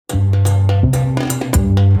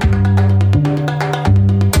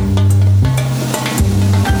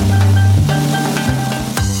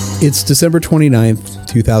It's December 29th,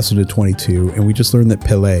 2022, and we just learned that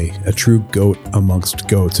Pelé, a true goat amongst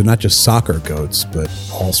goats, and not just soccer goats, but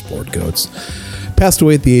all sport goats, passed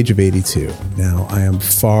away at the age of 82. Now, I am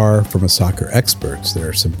far from a soccer expert. There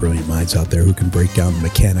are some brilliant minds out there who can break down the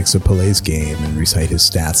mechanics of Pelé's game and recite his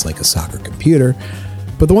stats like a soccer computer.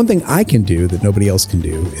 But the one thing I can do that nobody else can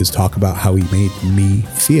do is talk about how he made me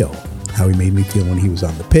feel. How he made me feel when he was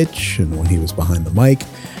on the pitch and when he was behind the mic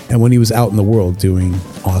and when he was out in the world doing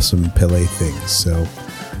awesome Pelé things. So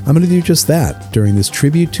I'm going to do just that during this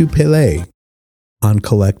tribute to Pelé on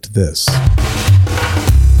Collect This.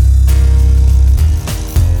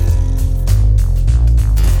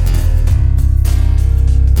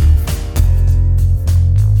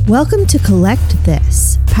 Welcome to Collect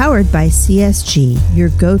This, powered by CSG, your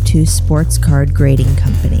go-to sports card grading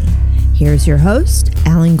company. Here's your host,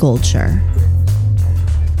 Alan Goldshire.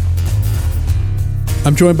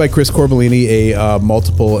 I'm joined by Chris Corbellini, a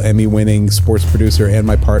multiple Emmy-winning sports producer and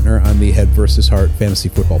my partner on the Head vs. Heart Fantasy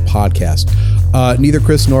Football podcast. Neither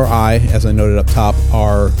Chris nor I, as I noted up top,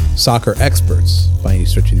 are soccer experts by any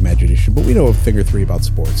stretch of the imagination, but we know a thing or three about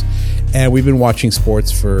sports. And we've been watching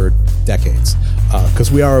sports for decades because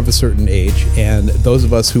we are of a certain age. And those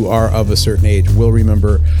of us who are of a certain age will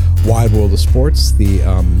remember Wide World of Sports, the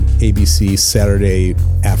ABC Saturday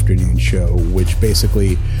afternoon show, which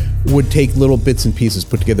basically would take little bits and pieces,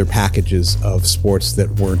 put together packages of sports that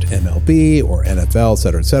weren't MLB or NFL, et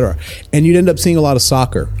cetera, et cetera. And you'd end up seeing a lot of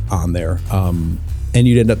soccer on there. And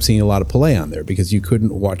you'd end up seeing a lot of Pelé on there because you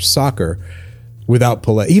couldn't watch soccer without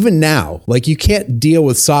Pelé. Even now, like you can't deal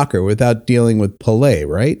with soccer without dealing with Pelé,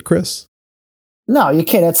 right, Chris? No, you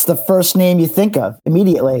can't. That's the first name you think of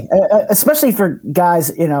immediately, especially for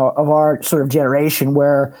guys, of our sort of generation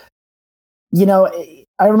where,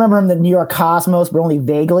 I remember him in the New York Cosmos, but only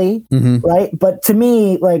vaguely, right? But to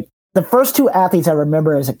me, like the first two athletes I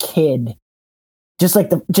remember as a kid, just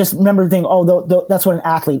remember thinking, that's what an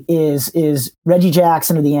athlete is Reggie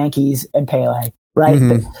Jackson of the Yankees and Pelé, right?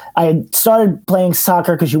 Mm-hmm. I started playing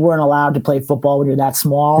soccer because you weren't allowed to play football when you're that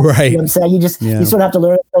small. Right. You know what I'm saying? You sort of have to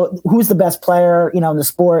learn who's the best player, in the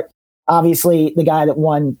sport. Obviously, the guy that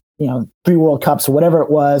won, 3 World Cups or whatever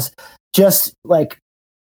it was, just like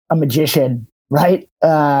a magician. Right?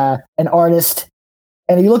 An artist.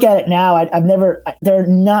 And if you look at it now, there are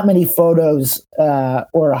not many photos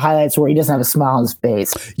or highlights where he doesn't have a smile on his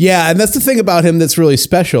face. Yeah, and that's the thing about him that's really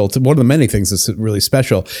special. One of the many things that's really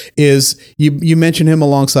special is you mentioned him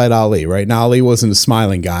alongside Ali, right? Now, Ali wasn't a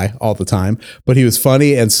smiling guy all the time, but he was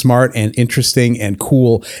funny and smart and interesting and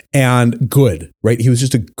cool and good, right? He was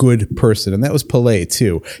just a good person, and that was Pelé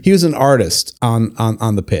too. He was an artist on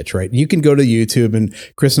the pitch, right? You can go to YouTube, and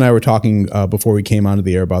Chris and I were talking before we came onto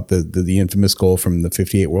the air about the infamous goal from the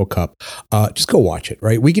 58 World Cup. Just go watch it,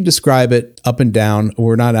 right? We can describe it up and down.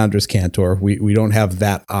 We're not Andres Cantor. We don't have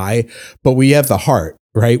that eye, but we have the heart,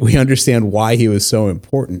 right? We understand why he was so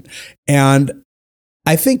important. And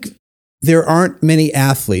I think there aren't many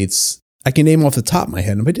athletes, I can name off the top of my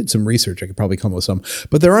head, and if I did some research, I could probably come up with some,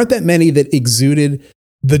 but there aren't that many that exuded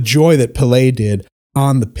the joy that Pelé did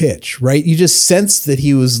on the pitch, right? You just sensed that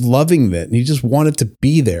he was loving it and he just wanted to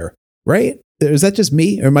be there, right? Is that just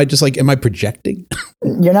me? Or am I projecting?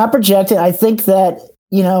 You're not projecting. I think that,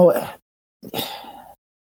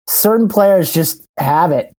 certain players just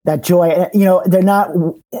have it, that joy. They're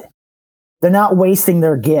not wasting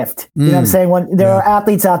their gift. You know what I'm saying? When there are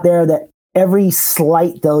athletes out there that every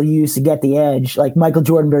slight they'll use to get the edge, like Michael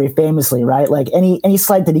Jordan very famously, right? Like any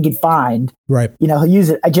slight that he could find, right? He'll use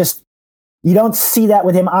it. You don't see that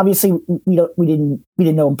with him. Obviously, we didn't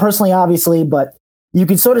know him personally, obviously, but you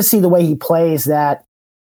can sort of see the way he plays that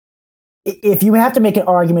if you have to make an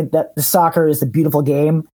argument that the soccer is the beautiful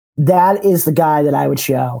game, that is the guy that I would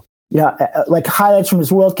show, like highlights from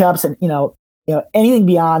his World Cups and, anything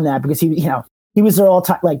beyond that, because he was their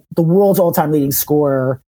all-time, like the world's all-time leading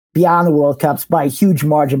scorer beyond the World Cups by a huge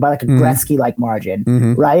margin, by like a Gretzky-like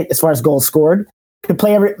margin, right? As far as goals scored. Could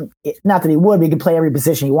play not that he would, but he could play every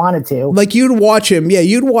position he wanted to. Like you'd watch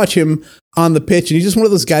him on the pitch, and he's just one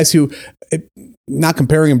of those guys who, not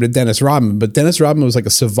comparing him to Dennis Rodman, but Dennis Rodman was like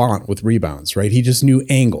a savant with rebounds, right? He just knew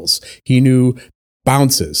angles. He knew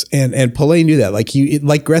bounces, and Pelé knew that. Like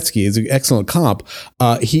Gretzky is an excellent comp.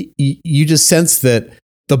 You just sense that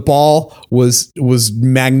the ball was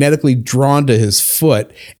magnetically drawn to his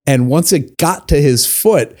foot, and once it got to his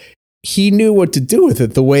foot, he knew what to do with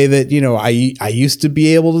it the way that, I used to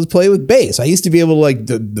be able to play with bass. I used to be able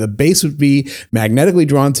to the bass would be magnetically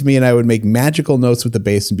drawn to me and I would make magical notes with the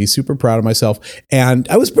bass and be super proud of myself. And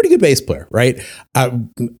I was a pretty good bass player, right? I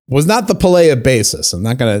was not the Pelé of bassists. I'm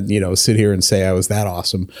not going to, sit here and say I was that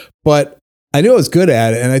awesome, but I knew I was good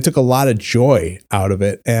at it, and I took a lot of joy out of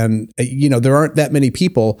it. And, there aren't that many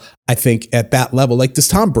people, I think, at that level. Like, does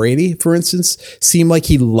Tom Brady, for instance, seem like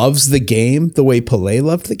he loves the game the way Pelé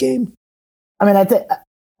loved the game? I mean,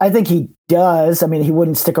 I think he does. I mean, he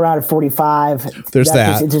wouldn't stick around at 45. There's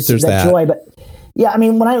that. There's that joy. But yeah, I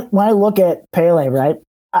mean, when I look at Pelé, right,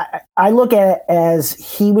 I look at it as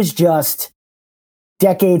he was just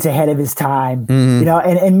decades ahead of his time, and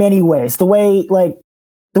in many ways, the way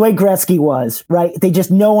Gretzky was, right?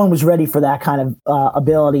 No one was ready for that kind of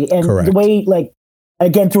ability. And Correct. The way,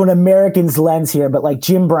 again, through an American's lens here, but like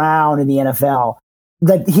Jim Brown in the NFL,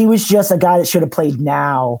 he was just a guy that should have played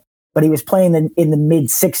now, but he was playing in the mid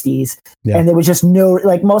 60s. Yeah. And there was just no, a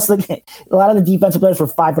lot of the defensive players were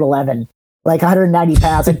 5'11", 190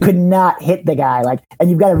 pounds, and could not hit the guy. And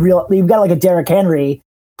you've got a Derrick Henry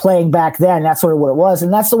playing back then. That's sort of what it was.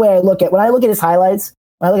 And that's the way I look at, when I look at his highlights,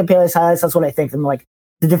 when I look at Pelé's highlights, that's what I think. I'm like,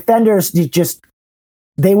 the defenders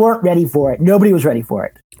they weren't ready for it. Nobody was ready for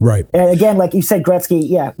it. Right. And again, like you said, Gretzky,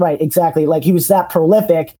 yeah, right, exactly. He was that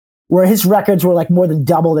prolific where his records were more than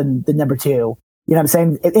double than the number 2. You know what I'm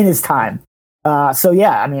saying? In his time. So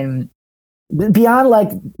yeah, I mean,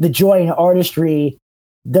 beyond the joy and artistry,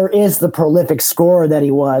 there is the prolific scorer that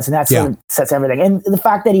he was, and that's what sets everything. And the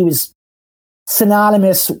fact that he was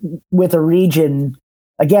synonymous with a region,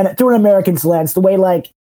 again, through an American's lens, the way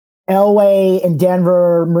Elway and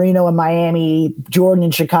Denver, Marino and Miami, Jordan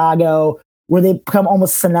and Chicago, where they become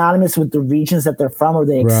almost synonymous with the regions that they're from or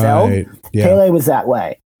they excel. Right. Yeah. Pelé was that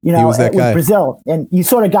way, he was that with guy. Brazil. And you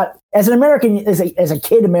sort of got, as an American, as a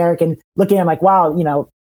kid American, looking at him wow,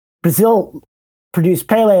 Brazil produced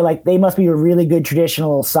Pelé, they must be a really good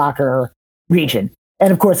traditional soccer region.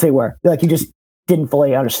 And of course they were. You just didn't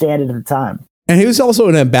fully understand it at the time. And he was also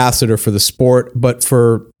an ambassador for the sport, but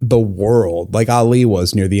for the world, like Ali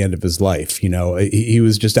was near the end of his life. He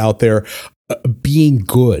was just out there being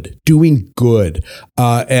good, doing good.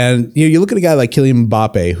 And you look at a guy like Kylian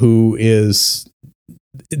Mbappe, who is,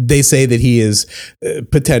 they say that he is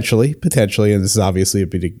potentially, and this is obviously a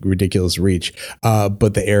bit ridiculous reach,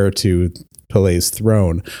 but the heir to Pelé's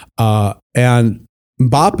throne. And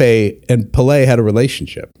Mbappe and Pelé had a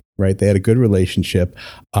relationship. Right. They had a good relationship.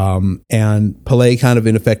 And Pelé kind of,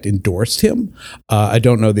 in effect, endorsed him. I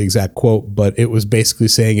don't know the exact quote, but it was basically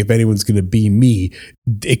saying, if anyone's going to be me,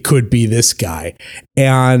 it could be this guy.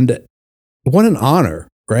 And what an honor.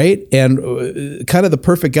 Right. And kind of the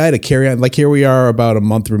perfect guy to carry on. Here we are about a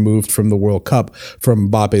month removed from the World Cup,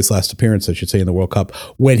 from Mbappe's last appearance, I should say, in the World Cup,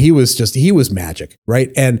 when he was magic.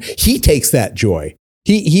 Right. And he takes that joy.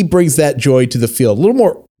 He brings that joy to the field. A little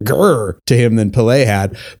more grrr to him than Pelé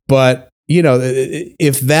had. But,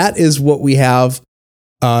 if that is what we have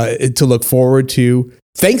to look forward to,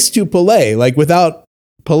 thanks to Pelé, without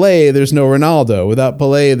Pelé, there's no Ronaldo. Without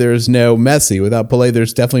Pelé, there's no Messi. Without Pelé,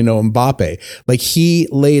 there's definitely no Mbappe. He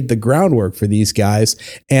laid the groundwork for these guys.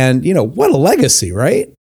 And, what a legacy,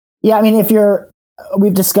 right? Yeah, I mean,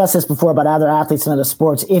 we've discussed this before about other athletes in other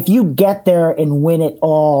sports. If you get there and win it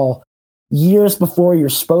all years before you're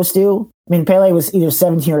supposed to. I mean, Pelé was either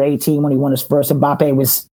 17 or 18 when he won his first. Mbappe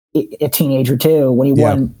was a teenager too when he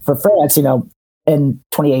won for France, in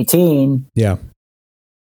 2018. Yeah.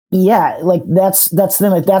 Yeah.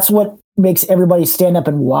 That's what makes everybody stand up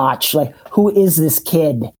and watch. Who is this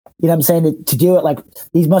kid? You know what I'm saying? To do it,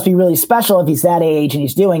 he must be really special if he's that age and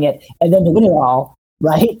he's doing it. And then to win it all,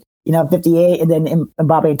 right? 58 and then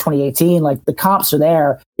Mbappe in 2018, the comps are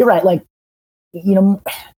there. You're right.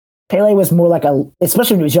 Pelé was more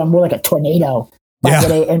especially when he was young, more like a tornado back in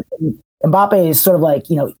the day. And Mbappe is sort of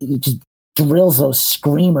he just drills those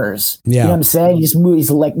screamers. Yeah. You know what I'm saying? He's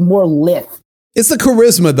more lithe. It's the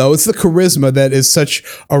charisma, though. It's the charisma that is such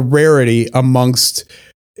a rarity amongst,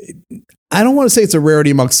 I don't want to say it's a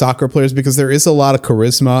rarity amongst soccer players, because there is a lot of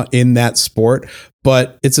charisma in that sport,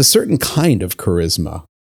 but it's a certain kind of charisma.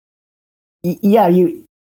 Yeah, you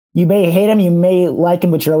may hate him, you may like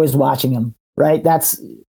him, but you're always watching him, right? That's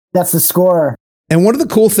the scorer. And one of the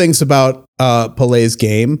cool things about Pelé's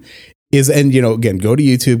game is, and again, go to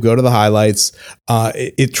YouTube, go to the highlights.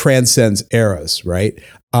 It transcends eras, right?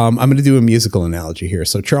 I'm going to do a musical analogy here.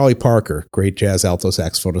 So Charlie Parker, great jazz alto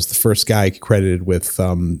saxophonist, was the first guy credited with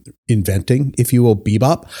inventing, if you will,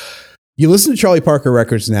 bebop. You listen to Charlie Parker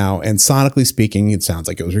records now, and sonically speaking, it sounds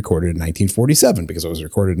like it was recorded in 1947 because it was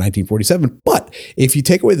recorded in 1947. But if you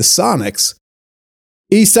take away the sonics,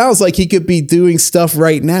 he sounds like he could be doing stuff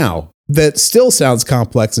right now that still sounds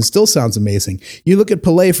complex and still sounds amazing. You look at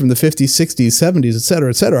Pelé from the 50s, 60s, 70s, et cetera,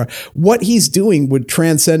 et cetera. What he's doing would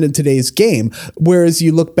transcend in today's game. Whereas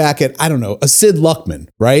you look back at, I don't know, a Sid Luckman,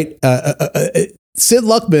 right? Sid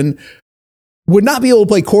Luckman would not be able to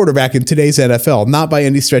play quarterback in today's NFL, not by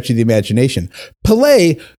any stretch of the imagination.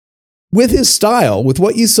 Pelé, with his style, with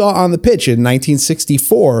what you saw on the pitch in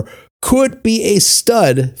 1964, could be a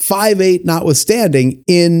stud, 5'8" notwithstanding,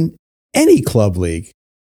 in any club league.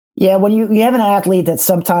 Yeah, when you have an athlete that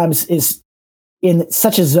sometimes is in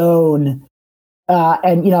such a zone,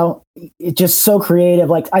 and it's just so creative.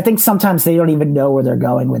 Like, I think sometimes they don't even know where they're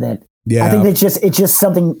going with it. Yeah, I think it's just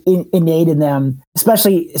something innate in them,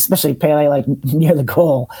 especially Pelé, like near the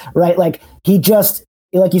goal, right? Like, he just,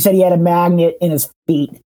 like you said, he had a magnet in his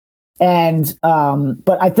feet. And,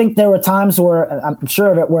 but I think there were times where, I'm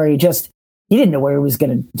sure of it, where he didn't know where he was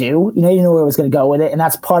going to do. He didn't know where he was going to go with it. And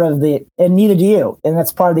that's part of and neither do you. And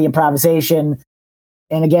that's part of the improvisation.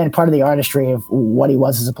 And again, part of the artistry of what he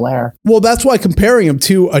was as a player. Well, that's why comparing him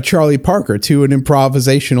to a Charlie Parker, to an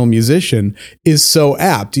improvisational musician, is so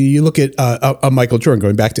apt. You look at a Michael Jordan,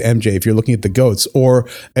 going back to MJ, if you're looking at the GOATs, or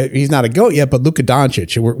he's not a GOAT yet, but Luka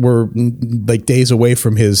Doncic. We're like days away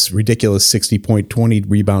from his ridiculous 60-point, 20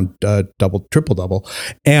 rebound, triple-double.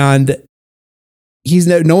 And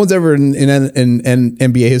no one's ever in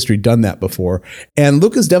NBA history done that before. And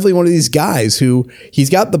Luka's definitely one of these guys who,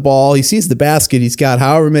 he's got the ball, he sees the basket, he's got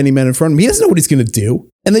however many men in front of him. He doesn't know what he's going to do.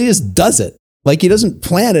 And then he just does it. Like, he doesn't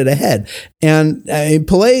plan it ahead. And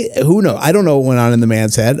Pelé, who knows? I don't know what went on in the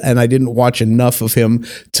man's head, and I didn't watch enough of him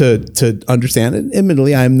to understand it.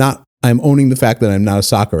 Admittedly, I'm owning the fact that I'm not a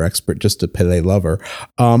soccer expert, just a Pelé lover.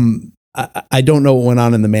 I don't know what went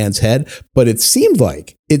on in the man's head, but it seemed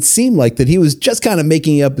like that he was just kind of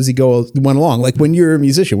making it up as he went along. Like, when you're a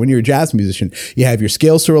musician, when you're a jazz musician, you have your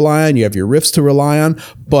scales to rely on, you have your riffs to rely on,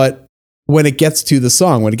 but when it gets to the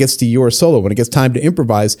song, when it gets to your solo, when it gets time to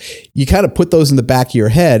improvise, you kind of put those in the back of your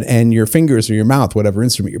head, and your fingers or your mouth, whatever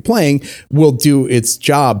instrument you're playing, will do its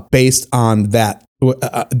job based on that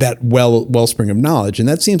wellspring of knowledge. And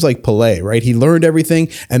that seems like Pelé, right? He learned everything,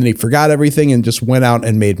 and then he forgot everything and just went out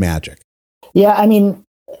and made magic. Yeah, I mean,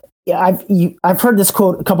 I've heard this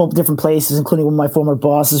quote a couple of different places, including one of my former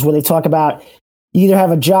bosses, where they talk about you either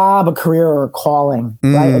have a job, a career, or a calling.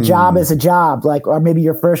 Right? A job is a job, like, or maybe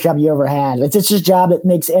your first job you ever had. It's just a job that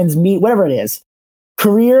makes ends meet, whatever it is.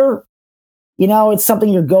 Career, it's something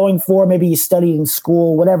you're going for. Maybe you studied in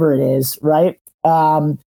school, whatever it is, right?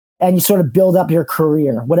 And you sort of build up your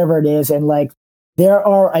career, whatever it is. And like, there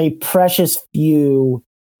are a precious few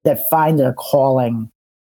that find their calling.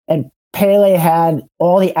 And Pelé had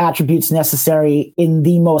all the attributes necessary in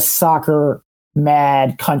the most soccer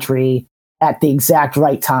mad country at the exact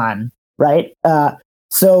right time. Right.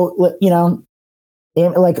 So,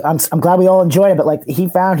 like, I'm glad we all enjoyed it, but like, he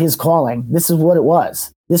found his calling. This is what it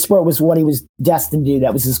was. This was what he was destined to do.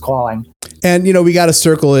 That was his calling. And, we got to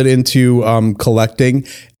circle it into collecting.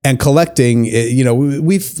 And collecting,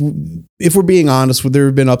 if we're being honest, there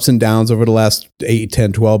have been ups and downs over the last 8,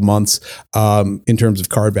 10, 12 months in terms of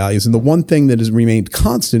card values. And the one thing that has remained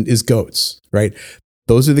constant is GOATs, right?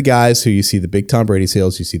 Those are the guys who you see the big Tom Brady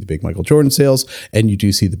sales, you see the big Michael Jordan sales, and you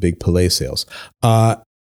do see the big Pelé sales.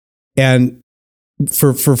 And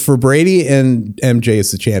for Brady and MJ,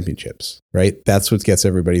 it's the championships, right? That's what gets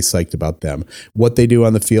everybody psyched about them. What they do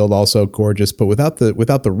on the field, also gorgeous, but without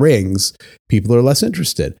the rings, people are less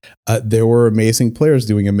interested. There were amazing players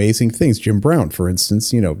doing amazing things. Jim Brown, for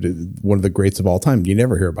instance, one of the greats of all time. You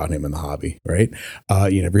never hear about him in the hobby, right?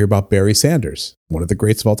 You never hear about Barry Sanders, one of the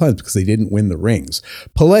greats of all time, because they didn't win the rings.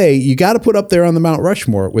 Pelé, you got to put up there on the Mount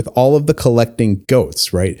Rushmore with all of the collecting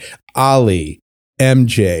GOATs, right? Ali,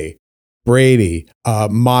 MJ, Brady,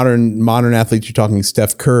 modern athletes, you're talking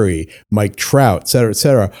Steph Curry, Mike Trout, et cetera, et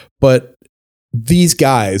cetera. But these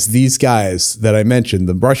guys that I mentioned,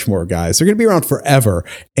 the Rushmore guys, they're going to be around forever.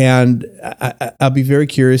 And I'll be very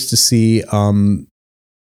curious to see,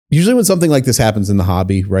 usually when something like this happens in the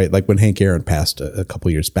hobby, right? Like when Hank Aaron passed a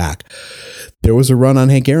couple years back, there was a run on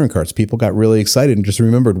Hank Aaron cards. People got really excited and just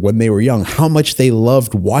remembered when they were young how much they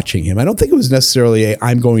loved watching him. I don't think it was necessarily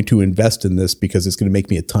I'm going to invest in this because it's going to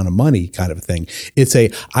make me a ton of money kind of thing. It's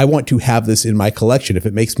I want to have this in my collection. If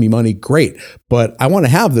it makes me money, great. But I want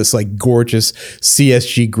to have this like gorgeous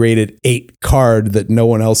CSG graded 8 card that no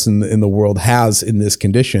one else in the world has in this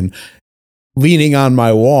condition, leaning on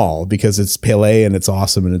my wall because it's Pelé and it's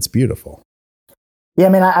awesome and it's beautiful. Yeah, I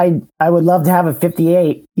mean, I would love to have a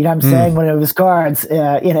 58. You know what I'm saying? One of his cards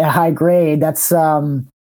in a high grade. That's that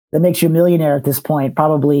makes you a millionaire at this point.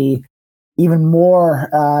 Probably even more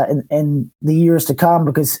in the years to come,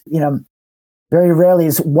 because very rarely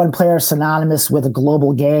is one player synonymous with a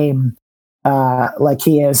global game like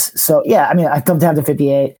he is. So yeah, I mean, I'd love to have the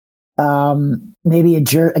 58. maybe a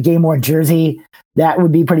game worn jersey. That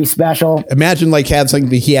would be pretty special. Imagine like had something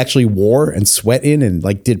that he actually wore and sweat in and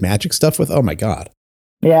like did magic stuff with. Oh my God.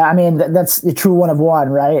 Yeah, I mean, that's the true one of one,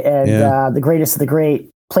 right? And the greatest of the great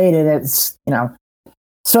played it. It's,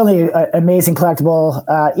 certainly an amazing collectible.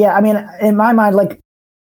 I mean, in my mind, like,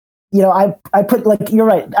 I put, like, you're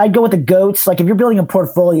right. I'd go with the GOATs. Like, if you're building a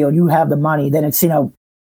portfolio and you have the money, then it's,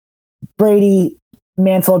 Brady,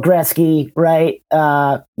 Mantle, Gretzky, right?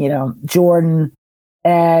 Jordan.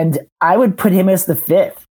 And I would put him as the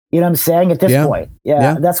fifth. You know what I'm saying? At this point.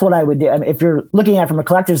 Yeah, that's what I would do. I mean, if you're looking at it from a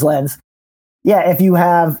collector's lens, if you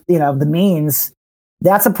have, the means,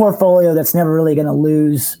 that's a portfolio that's never really going to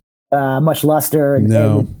lose much luster and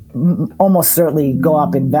almost certainly go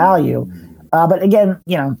up in value. But again,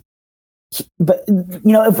 if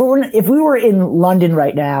we were in London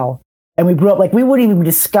right now and we grew up, like, we wouldn't even be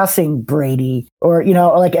discussing Brady or,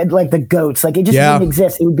 like the GOATs. Like, it just wouldn't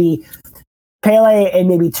exist. It would be Pelé and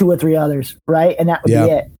maybe two or three others, right? And that would be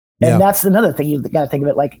it. And that's another thing you got to think of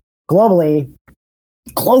it, like, globally,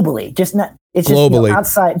 just not. It's just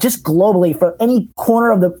outside, just globally, from any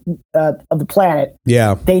corner of the planet.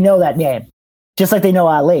 Yeah, they know that name, just like they know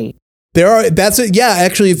Ali. That's it. Yeah,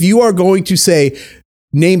 actually, if you are going to say,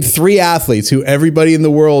 name three athletes who everybody in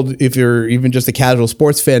the world, if you're even just a casual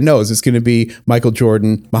sports fan, knows, it's going to be Michael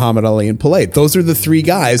Jordan, Muhammad Ali, and Pelé. Those are the three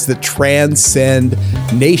guys that transcend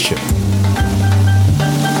nation.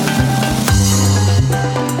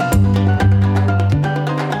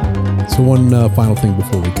 So one final thing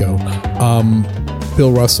before we go.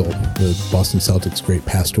 Bill Russell, the Boston Celtics great,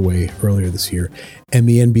 passed away earlier this year. And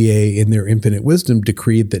the NBA, in their infinite wisdom,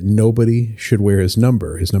 decreed that nobody should wear his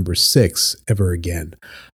number 6, ever again.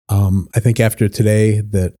 I think after today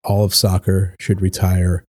that all of soccer should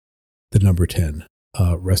retire the number 10.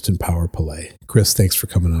 Rest in power, Pelé. Chris, thanks for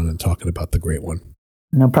coming on and talking about the great one.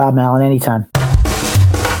 No problem, Alan. Anytime.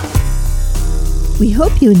 We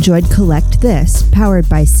hope you enjoyed Collect This, powered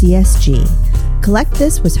by CSG. Collect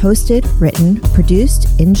This was hosted, written, produced,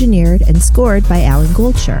 engineered, and scored by Alan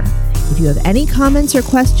Goldshire. If you have any comments or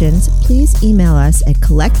questions, please email us at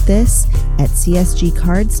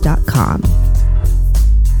collectthis@csgcards.com.